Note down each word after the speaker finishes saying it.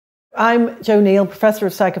I'm Jo Neal, Professor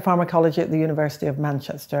of Psychopharmacology at the University of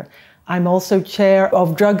Manchester. I'm also Chair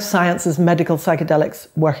of Drug Science's Medical Psychedelics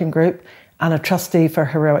Working Group and a Trustee for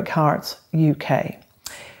Heroic Hearts UK.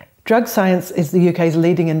 Drug Science is the UK's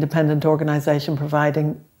leading independent organisation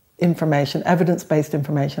providing information, evidence-based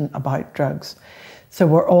information about drugs. So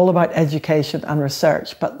we're all about education and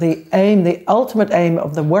research, but the ultimate aim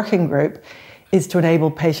of the working group is to enable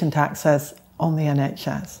patient access on the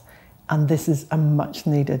NHS. And this is a much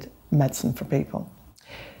needed medicine for people.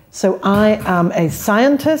 So I am a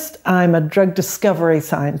scientist, I'm a drug discovery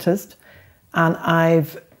scientist, and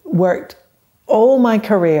I've worked all my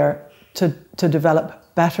career to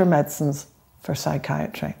develop better medicines for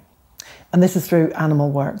psychiatry. And this is through animal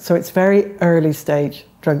work. So it's very early stage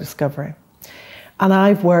drug discovery. And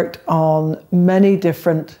I've worked on many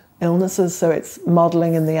different illnesses. So it's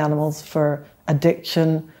modelling in the animals for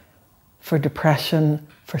addiction, for depression,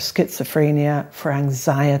 for schizophrenia, for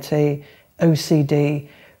anxiety, OCD,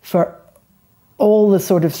 for all the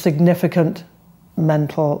sort of significant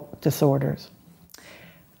mental disorders.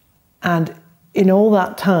 And in all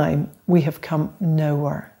that time, we have come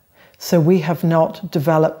nowhere. So we have not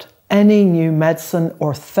developed any new medicine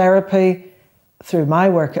or therapy, through my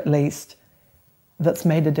work at least, that's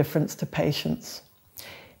made a difference to patients.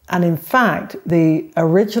 And in fact, the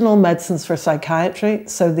original medicines for psychiatry,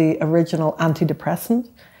 so the original antidepressant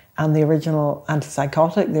and the original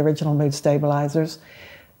antipsychotic, the original mood stabilizers,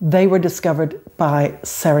 they were discovered by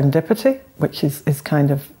serendipity, which is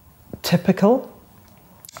kind of typical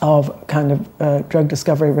of kind of drug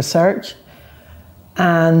discovery research.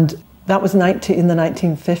 And that was in the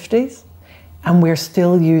 1950s, and we're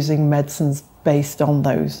still using medicines based on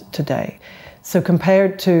those today. So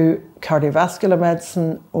compared to cardiovascular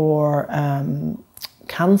medicine or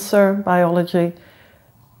cancer biology,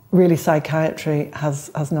 really psychiatry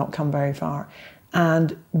has not come very far.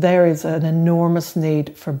 And there is an enormous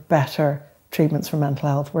need for better treatments for mental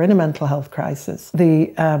health. We're in a mental health crisis.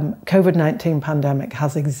 The COVID-19 pandemic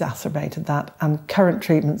has exacerbated that, and current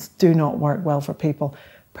treatments do not work well for people,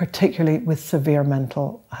 particularly with severe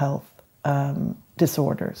mental health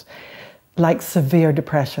disorders, like severe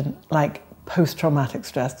depression, like post-traumatic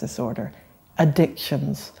stress disorder,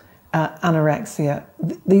 addictions, anorexia.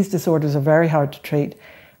 These disorders are very hard to treat.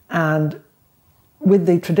 And with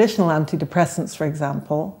the traditional antidepressants, for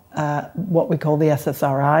example, what we call the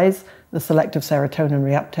SSRIs, the selective serotonin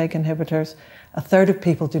reuptake inhibitors, a third of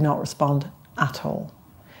people do not respond at all.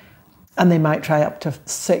 And they might try up to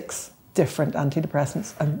 6 different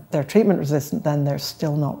antidepressants, and they're treatment resistant, then they're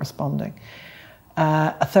still not responding.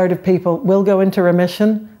 A third of people will go into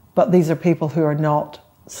remission, but these are people who are not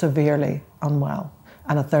severely unwell.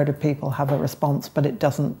 And a third of people have a response, but it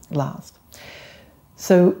doesn't last.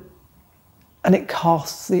 So, and it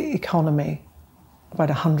costs the economy about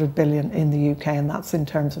 100 billion in the UK, and that's in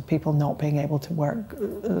terms of people not being able to work,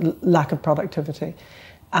 lack of productivity,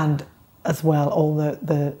 and as well all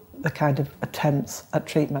the kind of attempts at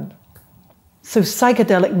treatment. So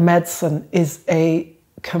psychedelic medicine is a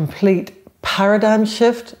complete paradigm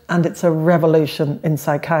shift, and it's a revolution in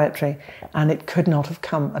psychiatry, and it could not have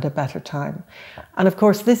come at a better time. And of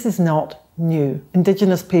course, this is not new.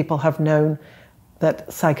 Indigenous people have known that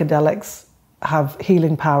psychedelics have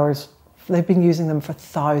healing powers. They've been using them for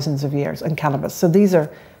thousands of years, and cannabis. So these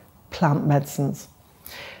are plant medicines.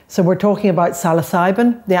 So we're talking about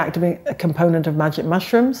psilocybin, the active component of magic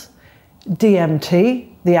mushrooms, DMT,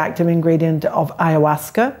 the active ingredient of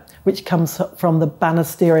ayahuasca, which comes from the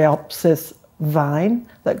Banisteriopsis vine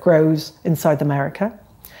that grows in South America.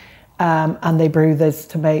 And they brew this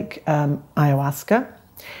to make ayahuasca.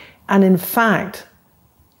 And in fact,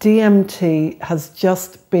 DMT has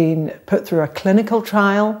just been put through a clinical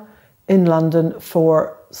trial in London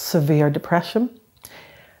for severe depression.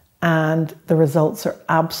 And the results are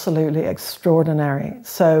absolutely extraordinary.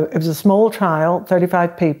 So it was a small trial,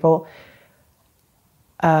 35 people,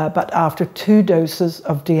 but after 2 doses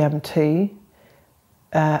of DMT,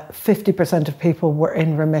 50% of people were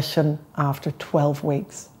in remission after 12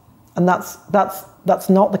 weeks. And that's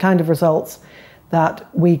not the kind of results that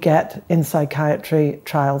we get in psychiatry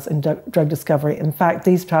trials, in drug discovery. In fact,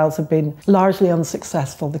 these trials have been largely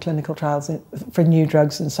unsuccessful, the clinical trials for new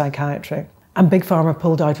drugs in psychiatry. And Big Pharma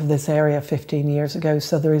pulled out of this area 15 years ago,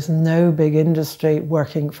 so there is no big industry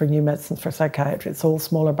working for new medicines for psychiatry. It's all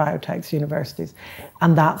smaller biotechs, universities.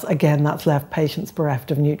 And that's left patients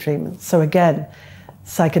bereft of new treatments. So again,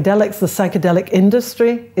 psychedelics, the psychedelic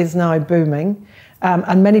industry is now booming.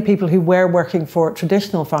 And many people who were working for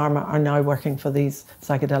traditional pharma are now working for these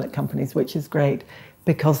psychedelic companies, which is great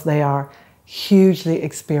because they are hugely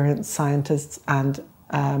experienced scientists and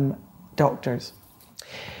doctors.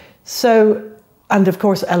 So, and of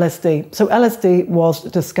course LSD. So LSD was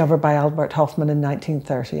discovered by Albert Hofmann in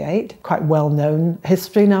 1938, quite well-known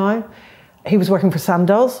history now. He was working for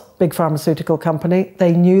Sandoz, big pharmaceutical company.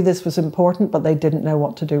 They knew this was important, but they didn't know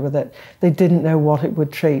what to do with it. They didn't know what it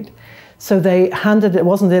would treat. So they handed it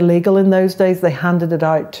wasn't illegal in those days, they handed it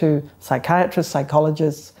out to psychiatrists,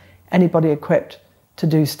 psychologists, anybody equipped to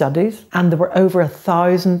do studies. And there were over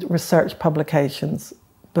 1,000 research publications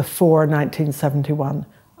before 1971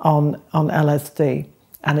 on LSD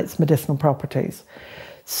and its medicinal properties.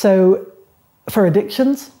 So for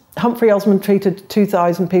addictions, Humphrey Osmond treated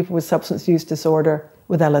 2,000 people with substance use disorder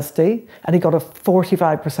with LSD, and he got a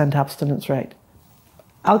 45% abstinence rate.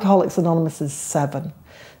 Alcoholics Anonymous is 7.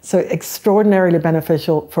 So extraordinarily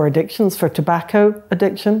beneficial for addictions, for tobacco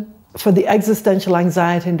addiction, for the existential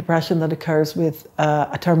anxiety and depression that occurs with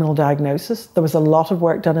a terminal diagnosis. There was a lot of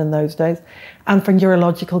work done in those days, and for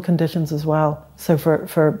neurological conditions as well. So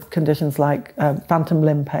for conditions like phantom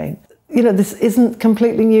limb pain. You know, this isn't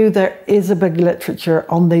completely new. There is a big literature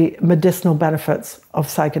on the medicinal benefits of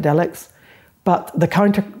psychedelics, but the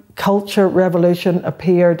counterculture revolution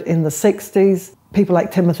appeared in the 60s. People like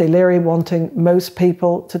Timothy Leary wanting most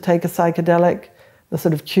people to take a psychedelic, the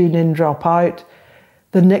sort of tune in, drop out.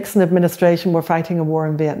 The Nixon administration were fighting a war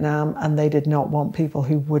in Vietnam, and they did not want people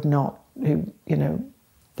who would not, the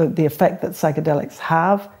effect that psychedelics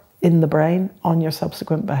have in the brain on your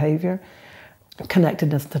subsequent behavior.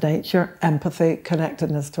 Connectedness to nature, empathy,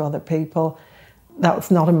 connectedness to other people. That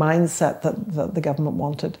was not a mindset that the government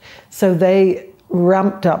wanted. So they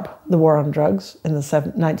ramped up the war on drugs in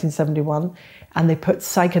 1971, and they put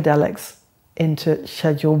psychedelics into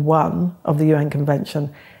Schedule 1 of the UN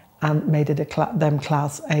Convention and made it them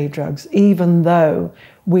Class A drugs, even though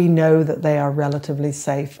we know that they are relatively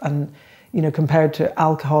safe. And, you know, compared to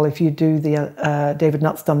alcohol, if you do David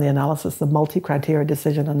Nutt's done the analysis, the multi-criteria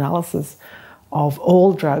decision analysis of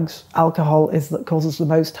all drugs, alcohol is that causes the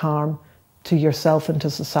most harm to yourself and to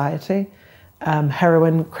society.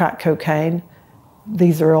 Heroin, crack cocaine,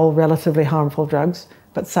 these are all relatively harmful drugs,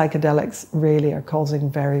 but psychedelics really are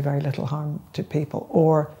causing very, very little harm to people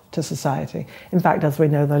or to society. In fact, as we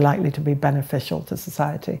know, they're likely to be beneficial to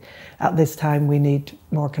society. At this time, we need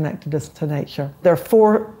more connectedness to nature. There are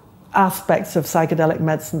 4 aspects of psychedelic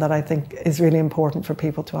medicine that I think is really important for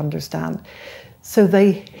people to understand. So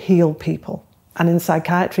they heal people. And in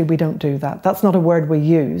psychiatry, we don't do that. That's not a word we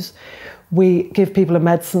use. We give people a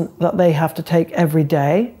medicine that they have to take every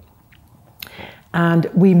day, and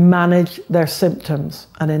we manage their symptoms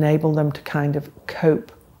and enable them to kind of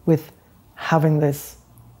cope with having this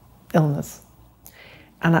illness.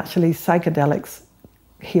 And actually, psychedelics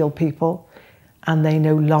heal people, and they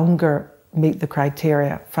no longer meet the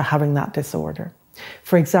criteria for having that disorder.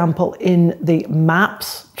 For example, in the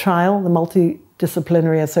MAPS trial, the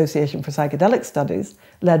Multidisciplinary Association for Psychedelic Studies,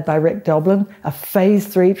 led by Rick Doblin, a phase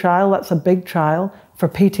 3 trial, that's a big trial for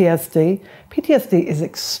PTSD. PTSD is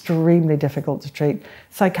extremely difficult to treat.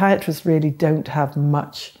 Psychiatrists really don't have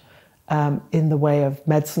much in the way of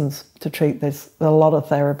medicines to treat this. There's a lot of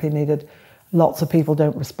therapy needed. Lots of people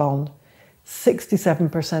don't respond.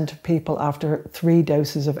 67% of people after 3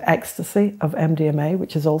 doses of ecstasy, of MDMA,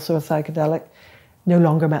 which is also a psychedelic, no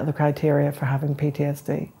longer met the criteria for having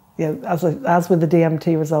PTSD. You know, as with the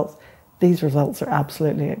DMT results, these results are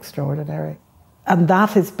absolutely extraordinary. And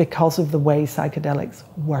that is because of the way psychedelics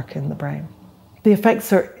work in the brain. The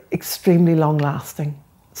effects are extremely long-lasting.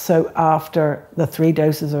 So after the 3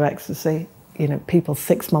 doses of ecstasy, you know, people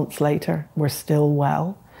 6 months later were still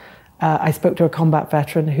well. I spoke to a combat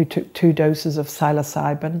veteran who took 2 doses of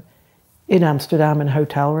Psilocybin in Amsterdam in a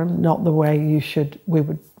hotel room, not the way we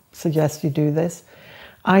would suggest you do this.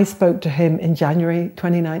 I spoke to him in January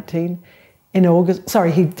 2019. In August,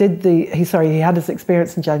 he had his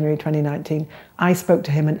experience in January 2019. I spoke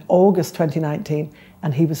to him in August 2019,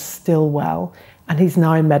 and he was still well. And he's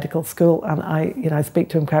now in medical school, and I speak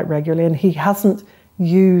to him quite regularly, and he hasn't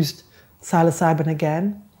used psilocybin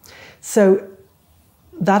again. So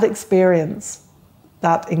that experience,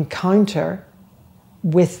 that encounter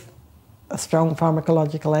with a strong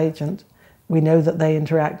pharmacological agent, we know that they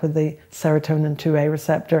interact with the serotonin 2A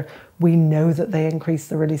receptor. We know that they increase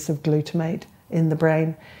the release of glutamate in the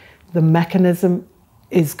brain. The mechanism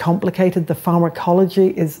is complicated. The pharmacology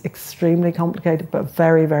is extremely complicated, but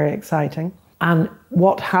very, very exciting. And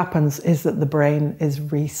what happens is that the brain is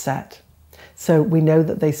reset. So we know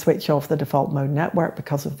that they switch off the default mode network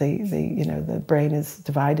because of the brain is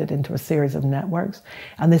divided into a series of networks.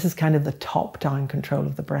 And this is kind of the top-down control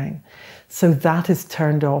of the brain. So that is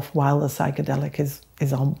turned off while the psychedelic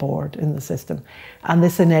is on board in the system. And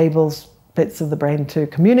this enables bits of the brain to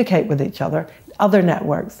communicate with each other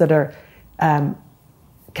networks that are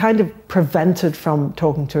kind of prevented from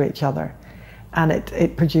talking to each other. And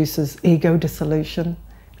it produces ego dissolution,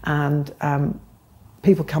 and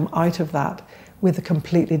people come out of that with a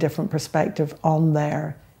completely different perspective on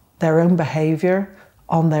their own behaviour,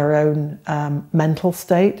 on their own mental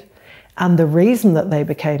state. And the reason that they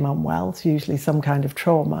became unwell, it's usually some kind of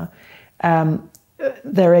trauma,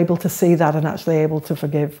 they're able to see that and actually able to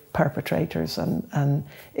forgive perpetrators. And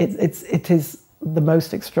it is the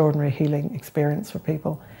most extraordinary healing experience for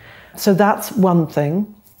people. So that's one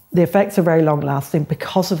thing. The effects are very long lasting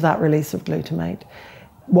because of that release of glutamate.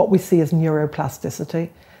 What we see is neuroplasticity.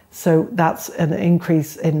 So that's an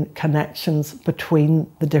increase in connections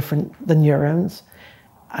between the neurons,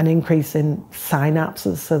 an increase in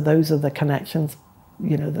synapses. So those are the connections,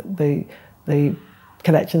 the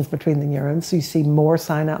connections between the neurons. So you see more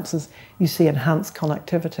synapses, you see enhanced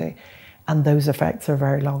connectivity, and those effects are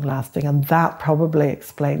very long lasting. And that probably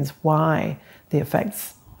explains why the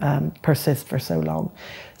effects persist for so long.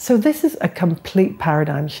 So this is a complete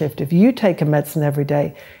paradigm shift. If you take a medicine every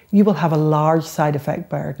day, you will have a large side effect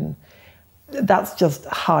burden. That's just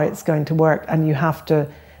how it's going to work. And you have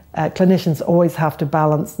to, clinicians always have to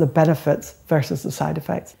balance the benefits versus the side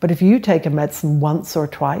effects. But if you take a medicine once or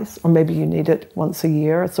twice, or maybe you need it once a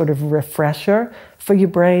year, a sort of refresher for your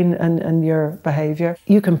brain and your behaviour,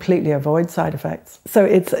 you completely avoid side effects. So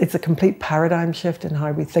it's a complete paradigm shift in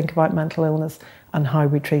how we think about mental illness and how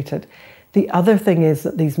we treat it. The other thing is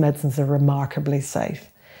that these medicines are remarkably safe.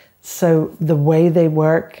 So the way they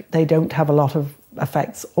work, they don't have a lot of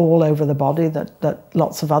effects all over the body that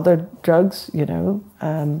lots of other drugs,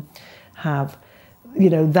 have.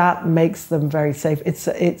 That makes them very safe.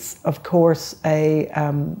 It's of course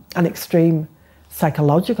an extreme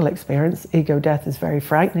psychological experience. Ego death is very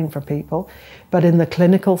frightening for people, but in the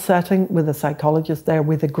clinical setting with a psychologist there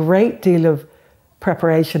with a great deal of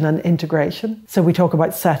preparation and integration. So we talk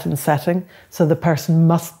about set and setting. So the person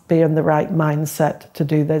must be in the right mindset to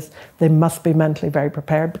do this. They must be mentally very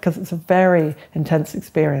prepared because it's a very intense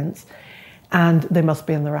experience. And they must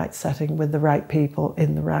be in the right setting with the right people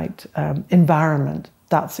in the right environment.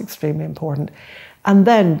 That's extremely important. And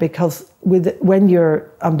then because when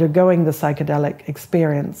you're undergoing the psychedelic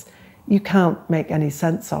experience, you can't make any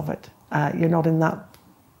sense of it. You're not in that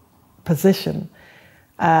position.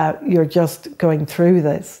 You're just going through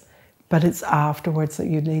this, but it's afterwards that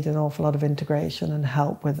you need an awful lot of integration and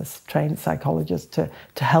help with a trained psychologist to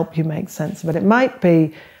help you make sense of it. It might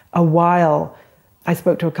be a while. I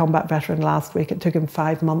spoke to a combat veteran last week. It took him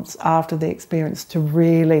 5 months after the experience to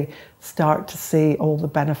really start to see all the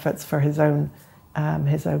benefits for his own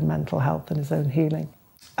mental health and his own healing.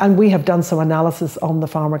 And we have done some analysis on the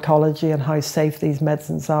pharmacology and how safe these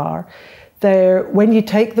medicines are. When you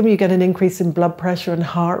take them, you get an increase in blood pressure and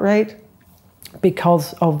heart rate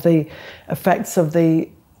because of the effects of the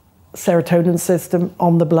serotonin system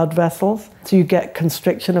on the blood vessels. So you get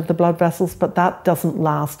constriction of the blood vessels, but that doesn't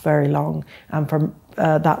last very long, and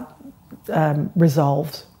that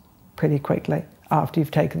resolves pretty quickly after you've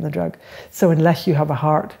taken the drug. So unless you have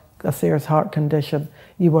a serious heart condition,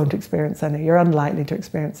 you won't experience you're unlikely to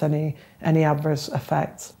experience any adverse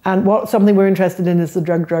effects. And something we're interested in is the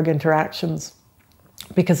drug-drug interactions,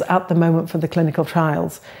 because at the moment for the clinical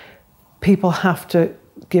trials, people have to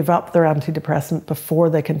give up their antidepressant before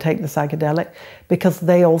they can take the psychedelic, because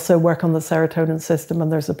they also work on the serotonin system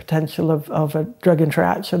and there's a potential of a drug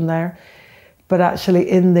interaction there. But actually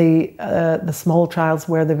in the small trials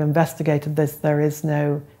where they've investigated this, there is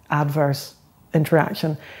no adverse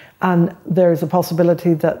interaction. And there's a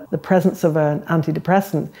possibility that the presence of an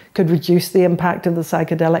antidepressant could reduce the impact of the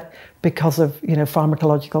psychedelic because of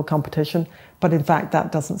pharmacological competition. But in fact,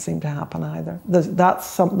 that doesn't seem to happen either. That's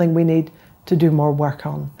something we need to do more work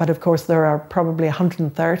on. But of course, there are probably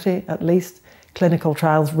 130 at least clinical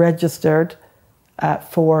trials registered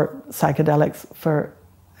for psychedelics for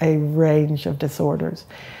a range of disorders.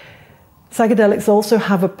 Psychedelics also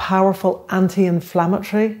have a powerful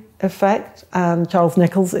anti-inflammatory effect, and Charles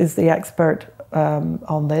Nichols is the expert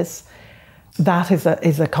on this. That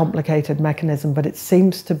is a complicated mechanism, but it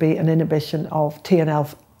seems to be an inhibition of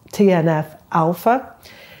TNF-alpha,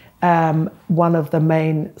 one of the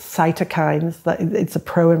main cytokines. It's a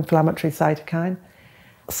pro-inflammatory cytokine.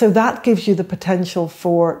 So that gives you the potential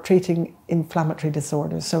for treating inflammatory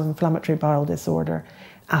disorders, so inflammatory bowel disorder,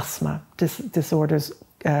 asthma, disorders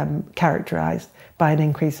characterized by an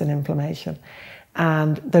increase in inflammation.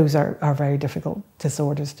 And those are very difficult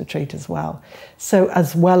disorders to treat as well. So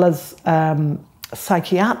as well as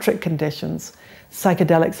psychiatric conditions,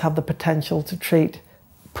 psychedelics have the potential to treat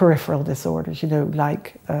peripheral disorders,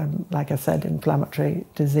 like I said, inflammatory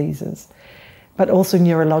diseases, but also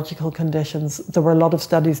neurological conditions. There were a lot of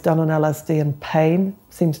studies done on LSD and pain,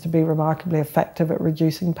 seems to be remarkably effective at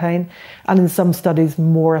reducing pain, and in some studies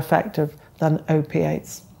more effective than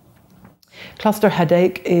opiates. Cluster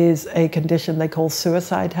headache is a condition they call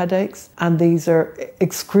suicide headaches, and these are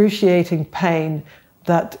excruciating pain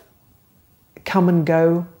that come and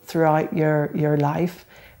go throughout your life,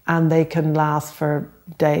 and they can last for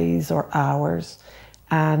days or hours,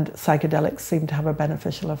 and psychedelics seem to have a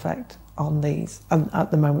beneficial effect on these, and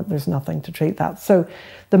at the moment there's nothing to treat that. So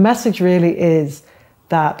the message really is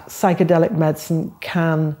that psychedelic medicine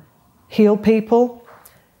can heal people.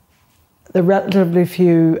 There are relatively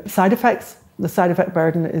few side effects. The side effect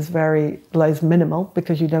burden is minimal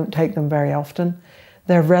because you don't take them very often.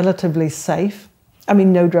 They're relatively safe. I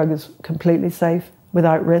mean, no drug is completely safe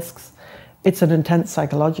without risks. It's an intense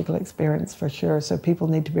psychological experience for sure, so people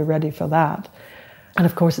need to be ready for that. And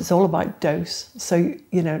of course, it's all about dose. So,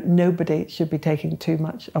 nobody should be taking too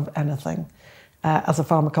much of anything. As a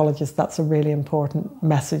pharmacologist, that's a really important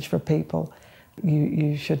message for people.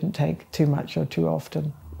 You shouldn't take too much or too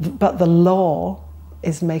often. But the law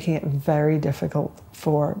is making it very difficult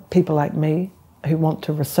for people like me who want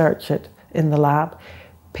to research it in the lab,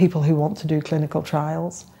 people who want to do clinical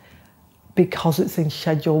trials, because it's in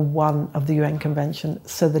Schedule 1 of the UN Convention.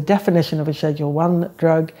 So the definition of a Schedule 1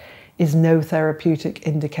 drug is no therapeutic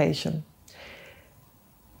indication.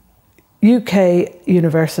 UK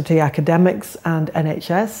university academics and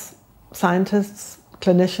NHS scientists,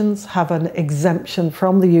 clinicians have an exemption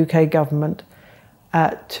from the UK government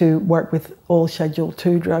to work with all Schedule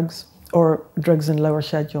 2 drugs or drugs in lower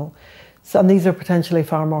schedule. So, and these are potentially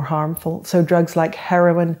far more harmful. So drugs like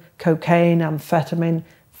heroin, cocaine, amphetamine,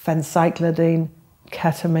 phencyclidine,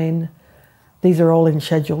 ketamine, these are all in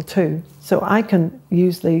Schedule 2. So I can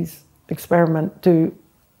use these, do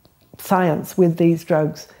science with these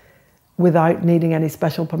drugs without needing any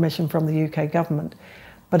special permission from the UK government.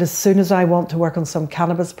 But as soon as I want to work on some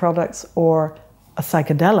cannabis products or a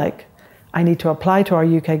psychedelic, I need to apply to our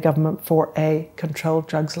UK government for a controlled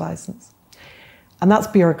drugs license. And that's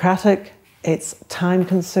bureaucratic, it's time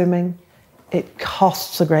consuming, it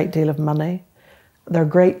costs a great deal of money. There are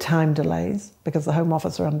great time delays because the Home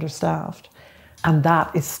Office are understaffed, and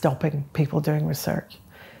that is stopping people doing research.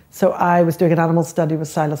 So I was doing an animal study with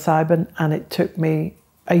psilocybin, and it took me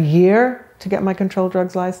a year to get my controlled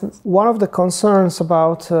drugs license. One of the concerns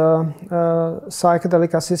about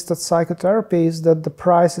psychedelic assisted psychotherapy is that the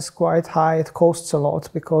price is quite high. It costs a lot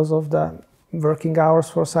because of the working hours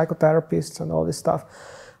for psychotherapists and all this stuff.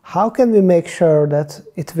 How can we make sure that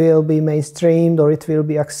it will be mainstreamed, or it will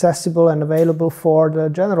be accessible and available for the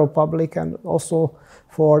general public and also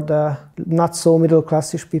for the not so middle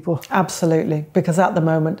classish people? Absolutely, because at the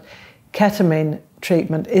moment ketamine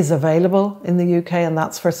treatment is available in the UK, and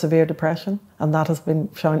that's for severe depression, and that has been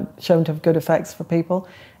shown to have good effects for people.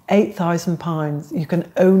 £8,000, you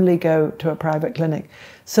can only go to a private clinic.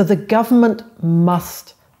 So the government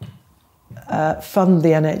must fund the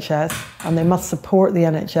NHS, and they must support the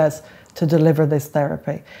NHS to deliver this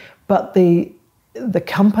therapy. But the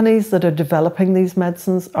companies that are developing these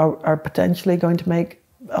medicines are potentially going to make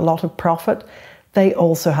a lot of profit. They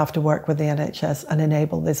also have to work with the NHS and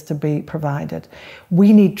enable this to be provided.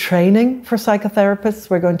 We need training for psychotherapists.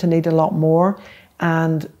 We're going to need a lot more,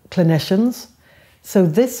 and clinicians. So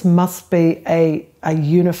this must be a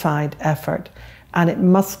unified effort, and it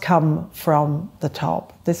must come from the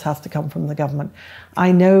top. This has to come from the government.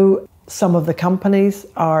 I know some of the companies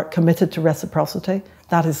are committed to reciprocity.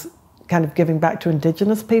 That is kind of giving back to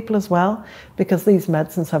Indigenous people as well, because these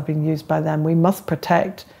medicines have been used by them. We must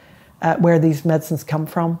protect where these medicines come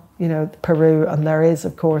from, Peru, and there is,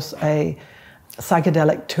 of course, a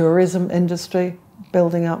psychedelic tourism industry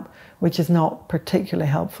building up, which is not particularly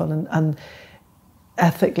helpful and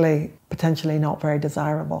ethically potentially not very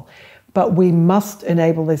desirable. But we must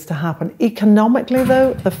enable this to happen. Economically,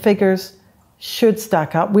 though, the figures should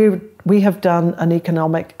stack up. We have done an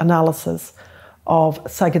economic analysis of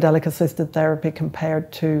psychedelic-assisted therapy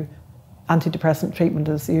compared to antidepressant treatment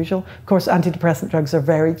as usual. Of course, antidepressant drugs are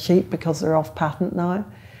very cheap because they're off patent now.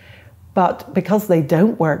 But because they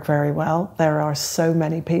don't work very well, there are so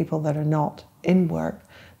many people that are not in work,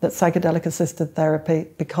 that psychedelic-assisted therapy,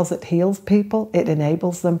 because it heals people, it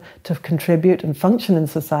enables them to contribute and function in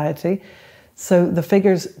society. So the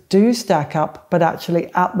figures do stack up, but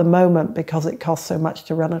actually at the moment, because it costs so much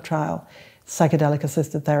to run a trial,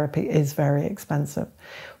 psychedelic-assisted therapy is very expensive.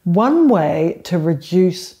 One way to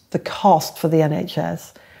reduce the cost for the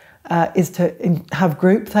NHS is to have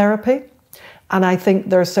group therapy. And I think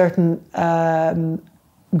there are certain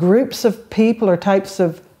groups of people or types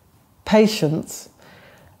of patients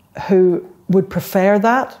who would prefer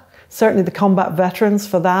that. Certainly the combat veterans,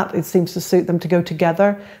 for that, it seems to suit them to go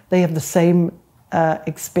together. They have the same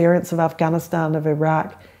experience of Afghanistan, of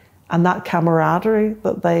Iraq, and that camaraderie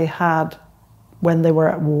that they had when they were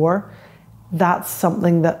at war. That's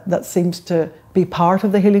something that seems to be part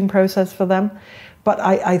of the healing process for them. But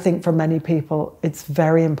I think for many people, it's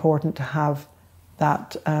very important to have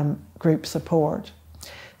that group support.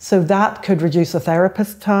 So that could reduce a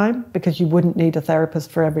therapist time, because you wouldn't need a therapist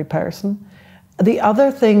for every person. The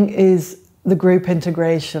other thing is the group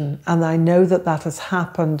integration, and I know that that has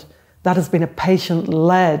happened, that has been a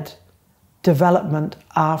patient-led development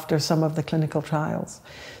after some of the clinical trials.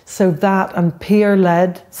 So that and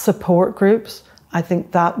peer-led support groups, I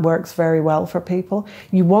think that works very well for people.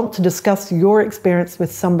 You want to discuss your experience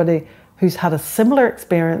with somebody who's had a similar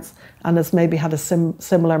experience and has maybe had a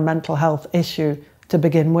similar mental health issue to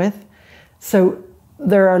begin with. So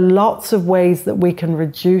there are lots of ways that we can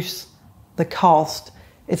reduce the cost.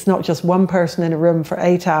 It's not just one person in a room for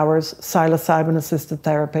 8 hours, psilocybin-assisted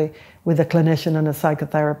therapy with a clinician and a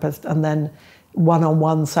psychotherapist, and then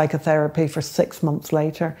one-on-one psychotherapy for 6 months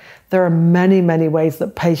later. There are many, many ways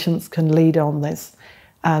that patients can lead on this,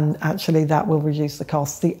 and actually that will reduce the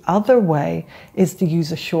costs. The other way is to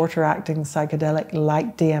use a shorter acting psychedelic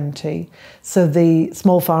like DMT. So the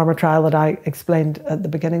small pharma trial that I explained at the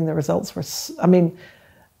beginning, the results were,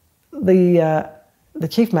 the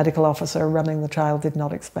chief medical officer running the trial did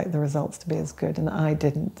not expect the results to be as good, and I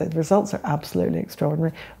didn't. The results are absolutely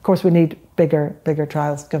extraordinary. Of course, we need bigger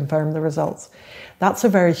trials to confirm the results. That's a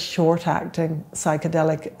very short-acting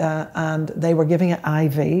psychedelic, and they were giving it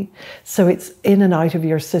IV, so it's in and out of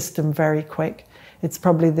your system very quick. It's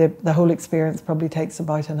probably the whole experience probably takes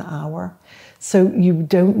about an hour. So you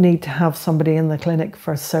don't need to have somebody in the clinic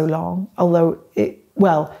for so long, although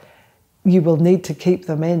you will need to keep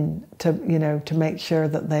them in to make sure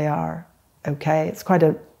that they are okay. It's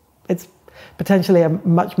potentially a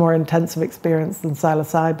much more intensive experience than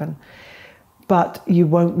psilocybin, but you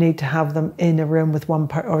won't need to have them in a room with one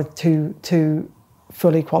or two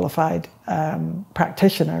fully qualified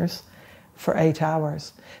practitioners for 8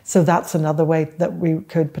 hours. So that's another way that we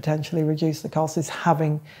could potentially reduce the cost, is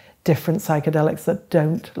having different psychedelics that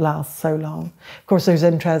don't last so long. Of course, there's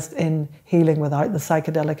interest in healing without the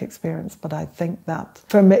psychedelic experience, but I think that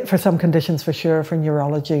for some conditions, for sure, for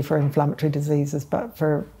neurology, for inflammatory diseases, but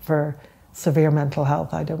for severe mental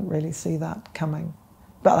health, I don't really see that coming.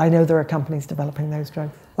 But I know there are companies developing those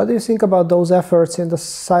drugs. What do you think about those efforts in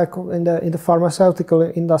the pharmaceutical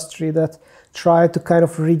industry that try to kind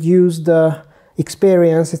of reduce the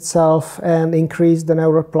experience itself and increase the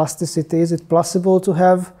neuroplasticity? Is it possible to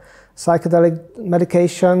have psychedelic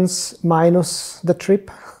medications minus the trip?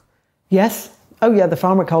 Yes. Oh yeah, the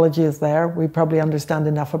pharmacology is there. We probably understand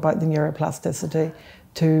enough about the neuroplasticity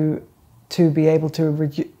to be able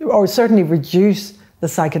to certainly reduce the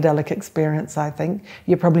psychedelic experience, I think.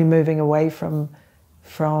 You're probably moving away from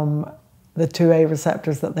the 2A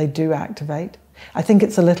receptors that they do activate. I think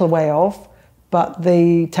it's a little way off, but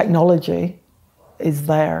the technology is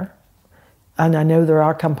there. And I know there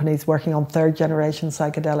are companies working on third-generation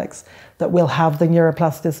psychedelics that will have the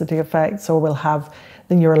neuroplasticity effects, or will have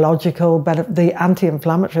the neurological, the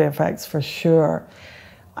anti-inflammatory effects for sure.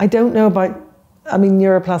 I don't know about,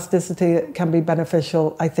 neuroplasticity can be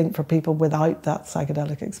beneficial, I think, for people without that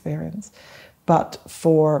psychedelic experience. But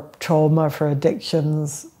for trauma, for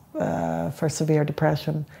addictions, for severe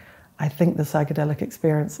depression, I think the psychedelic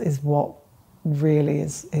experience is what really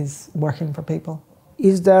is working for people.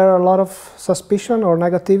 Is there a lot of suspicion or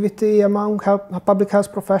negativity among public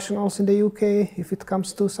health professionals in the UK if it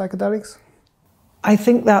comes to psychedelics? I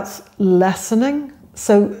think that's lessening.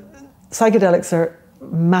 So psychedelics are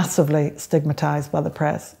massively stigmatized by the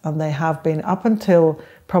press, and they have been up until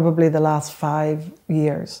probably the last 5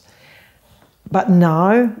 years. But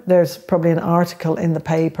now there's probably an article in the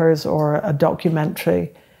papers or a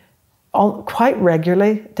documentary quite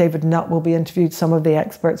regularly. David Nutt will be interviewed, some of the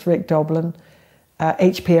experts, Rick Doblin.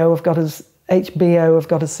 HBO have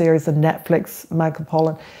got a series on Netflix, Michael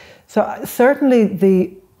Pollan. So certainly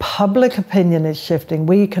the public opinion is shifting.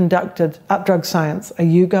 We conducted at Drug Science a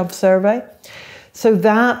YouGov survey. So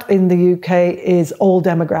that in the UK is all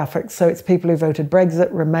demographics. So it's people who voted Brexit,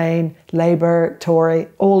 Remain, Labour, Tory,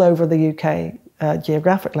 all over the UK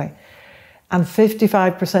geographically. And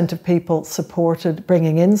 55% of people supported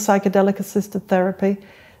bringing in psychedelic-assisted therapy.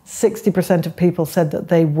 60% of people said that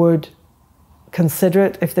they would consider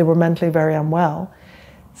it if they were mentally very unwell.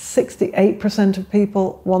 68% of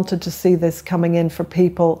people wanted to see this coming in for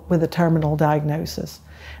people with a terminal diagnosis.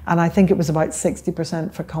 And I think it was about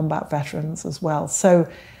 60% for combat veterans as well. So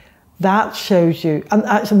that shows you, and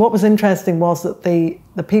actually what was interesting was that the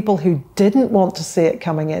people who didn't want to see it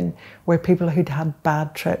coming in were people who'd had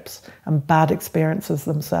bad trips and bad experiences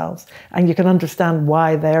themselves. And you can understand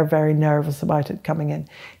why they're very nervous about it coming in.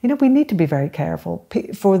 You know, we need to be very careful.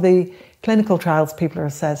 For the clinical trials, people are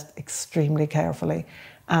assessed extremely carefully,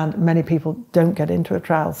 and many people don't get into a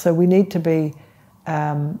trial. So we need to be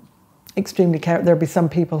extremely careful. There'll be some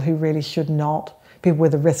people who really should not. People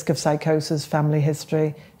with a risk of psychosis, family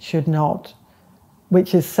history, should not,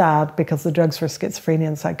 which is sad because the drugs for schizophrenia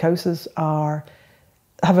and psychosis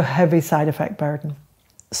have a heavy side effect burden.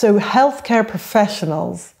 So healthcare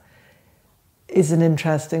professionals is an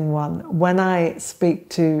interesting one. When I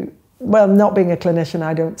speak to, well, not being a clinician,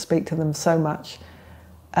 I don't speak to them so much.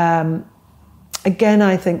 Again,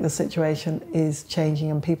 I think the situation is changing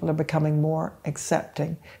and people are becoming more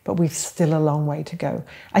accepting, but we've still a long way to go.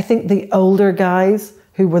 I think the older guys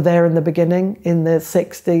who were there in the beginning, in the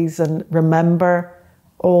 60s, and remember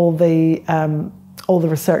all the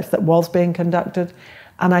research that was being conducted,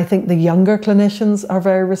 and I think the younger clinicians are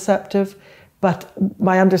very receptive, but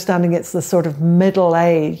my understanding it's the sort of middle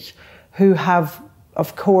age who have,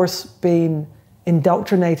 of course, been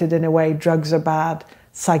indoctrinated in a way, drugs are bad,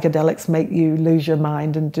 psychedelics make you lose your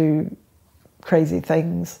mind and do crazy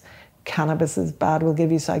things. Cannabis is bad, will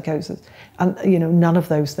give you psychosis. And, you know, none of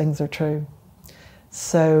those things are true.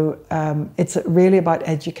 So it's really about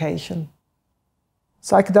education.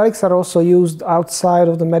 Psychedelics are also used outside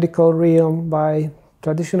of the medical realm by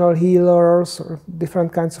traditional healers or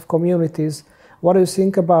different kinds of communities. What do you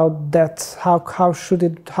think about that? How should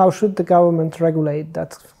the government regulate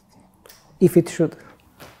that, if it should?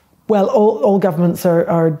 Well, all governments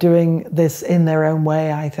are doing this in their own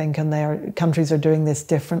way, I think, and their countries are doing this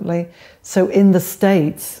differently. So in the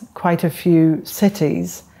States, quite a few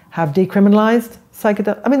cities have decriminalized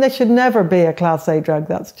psychedelics. I mean, they should never be a Class A drug.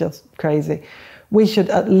 That's just crazy. We should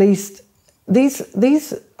at least,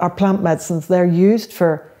 these are plant medicines. They're used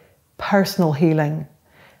for personal healing,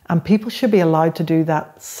 and people should be allowed to do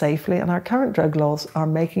that safely. And our current drug laws are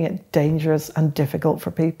making it dangerous and difficult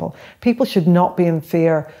for people. People should not be in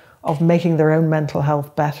fear of making their own mental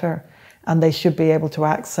health better, and they should be able to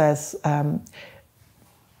access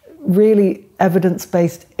really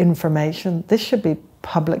evidence-based information. This should be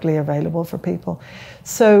publicly available for people.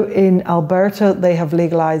 So in Alberta, they have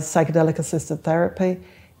legalized psychedelic-assisted therapy.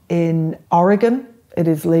 In Oregon, it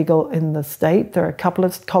is legal in the state. There are a couple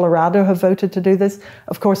of, Colorado have voted to do this.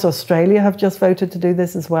 Of course, Australia have just voted to do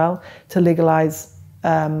this as well, to legalize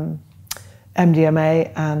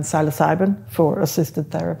MDMA and psilocybin for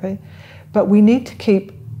assisted therapy. But we need to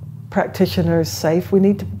keep practitioners safe. We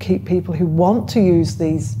need to keep people who want to use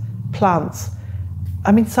these plants.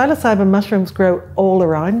 I mean, psilocybin mushrooms grow all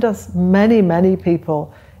around us. Many, many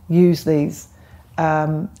people use these,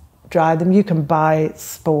 dry them. You can buy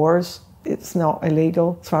spores. It's not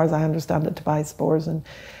illegal, as far as I understand it, to buy spores, and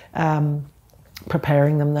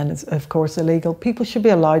preparing them then is, of course, illegal. People should be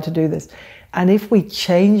allowed to do this. And if we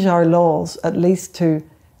change our laws, at least to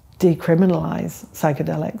decriminalize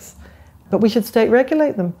psychedelics, but we should state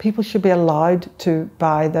regulate them. People should be allowed to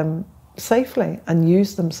buy them safely and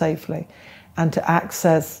use them safely, and to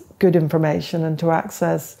access good information and to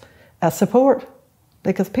access support,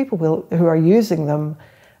 because people who are using them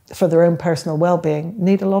for their own personal well-being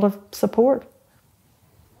need a lot of support.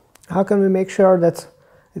 How can we make sure that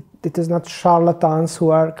it is not charlatans who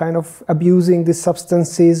are kind of abusing these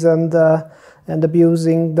substances and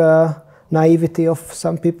abusing the naivety of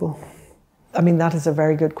some people? I mean, that is a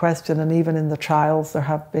very good question. And even in the trials, there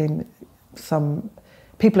have been some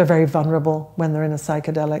people are very vulnerable when they're in a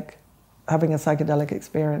psychedelic, having a psychedelic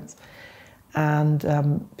experience. And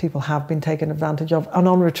people have been taken advantage of, and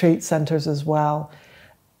on retreat centres as well.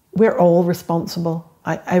 We're all responsible.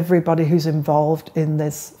 Everybody who's involved in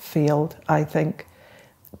this field, I think.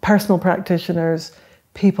 Personal practitioners,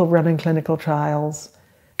 people running clinical trials,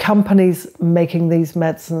 companies making these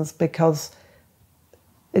medicines, because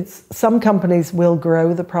some companies will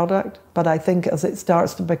grow the product, but I think as it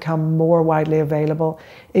starts to become more widely available,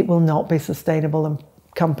 it will not be sustainable and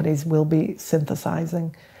companies will be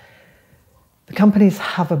synthesizing. The companies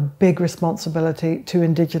have a big responsibility to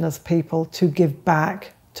Indigenous people to give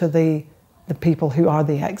back to the people who are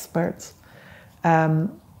the experts.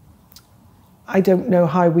 I don't know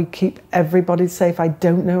how we keep everybody safe. I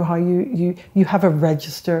don't know how you have a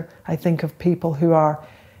register, I think, of people who are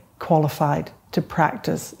qualified to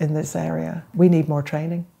practice in this area. We need more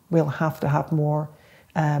training. We'll have to have more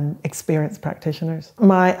experienced practitioners.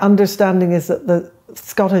 My understanding is that the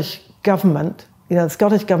Scottish government You know, the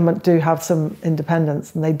Scottish government do have some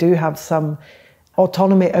independence and they do have some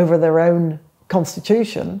autonomy over their own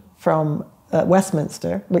constitution from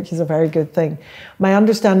Westminster, which is a very good thing. My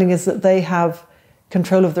understanding is that they have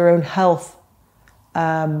control of their own health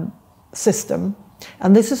system,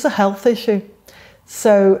 and this is a health issue.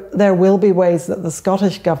 So there will be ways that the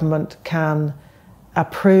Scottish government can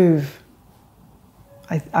approve.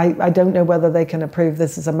 I don't know whether they can approve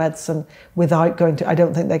this as a medicine without going to, I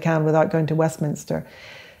don't think they can without going to Westminster.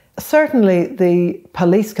 Certainly the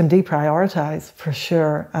police can deprioritise for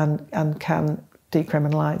sure and can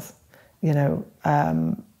decriminalise, you know,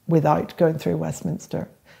 without going through Westminster.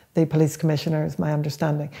 The police commissioner is my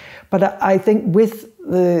understanding. But I think with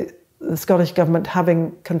the Scottish government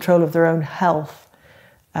having control of their own health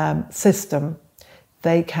system,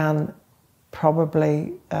 they can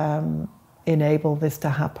probably enable this to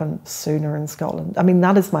happen sooner in Scotland. I mean,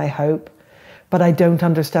 that is my hope, but I don't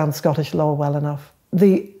understand Scottish law well enough.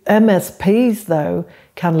 The MSPs, though,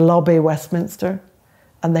 can lobby Westminster,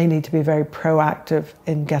 and they need to be very proactive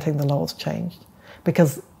in getting the laws changed.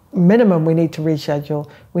 Because minimum, we need to reschedule,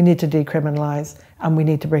 we need to decriminalise, and we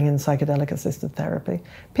need to bring in psychedelic-assisted therapy.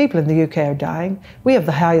 People in the UK are dying. We have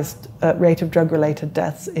the highest rate of drug-related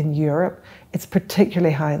deaths in Europe. It's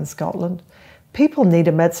particularly high in Scotland. People need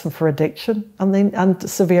a medicine for addiction, and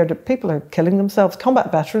severe. People are killing themselves. Combat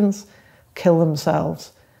veterans kill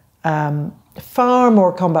themselves. Far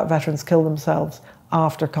more combat veterans kill themselves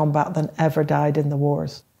after combat than ever died in the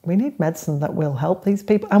wars. We need medicine that will help these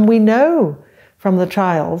people, and we know from the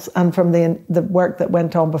trials and from the work that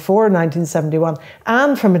went on before 1971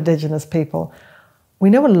 and from Indigenous people, we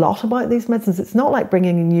know a lot about these medicines. It's not like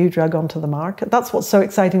bringing a new drug onto the market. That's what's so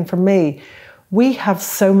exciting for me. We have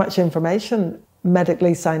so much information,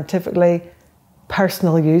 medically, scientifically,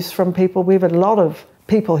 personal use from people. We have a lot of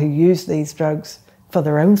people who use these drugs for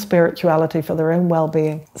their own spirituality, for their own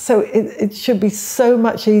well-being. So it should be so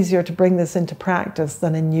much easier to bring this into practice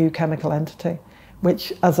than a new chemical entity,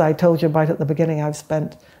 which, as I told you about at the beginning, I've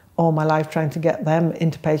spent all my life trying to get them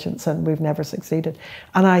into patients and we've never succeeded.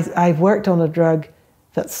 And I've worked on a drug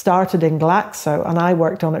that started in Glaxo, and I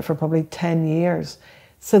worked on it for probably 10 years.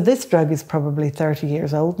 So this drug is probably 30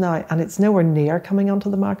 years old now, and it's nowhere near coming onto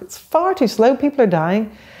the market. It's far too slow. People are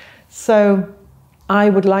dying. So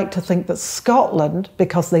I would like to think that Scotland,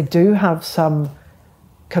 because they do have some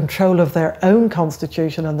control of their own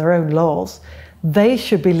constitution and their own laws, they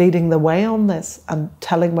should be leading the way on this and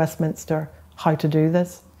telling Westminster how to do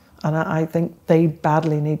this. And I think they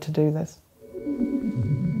badly need to do this.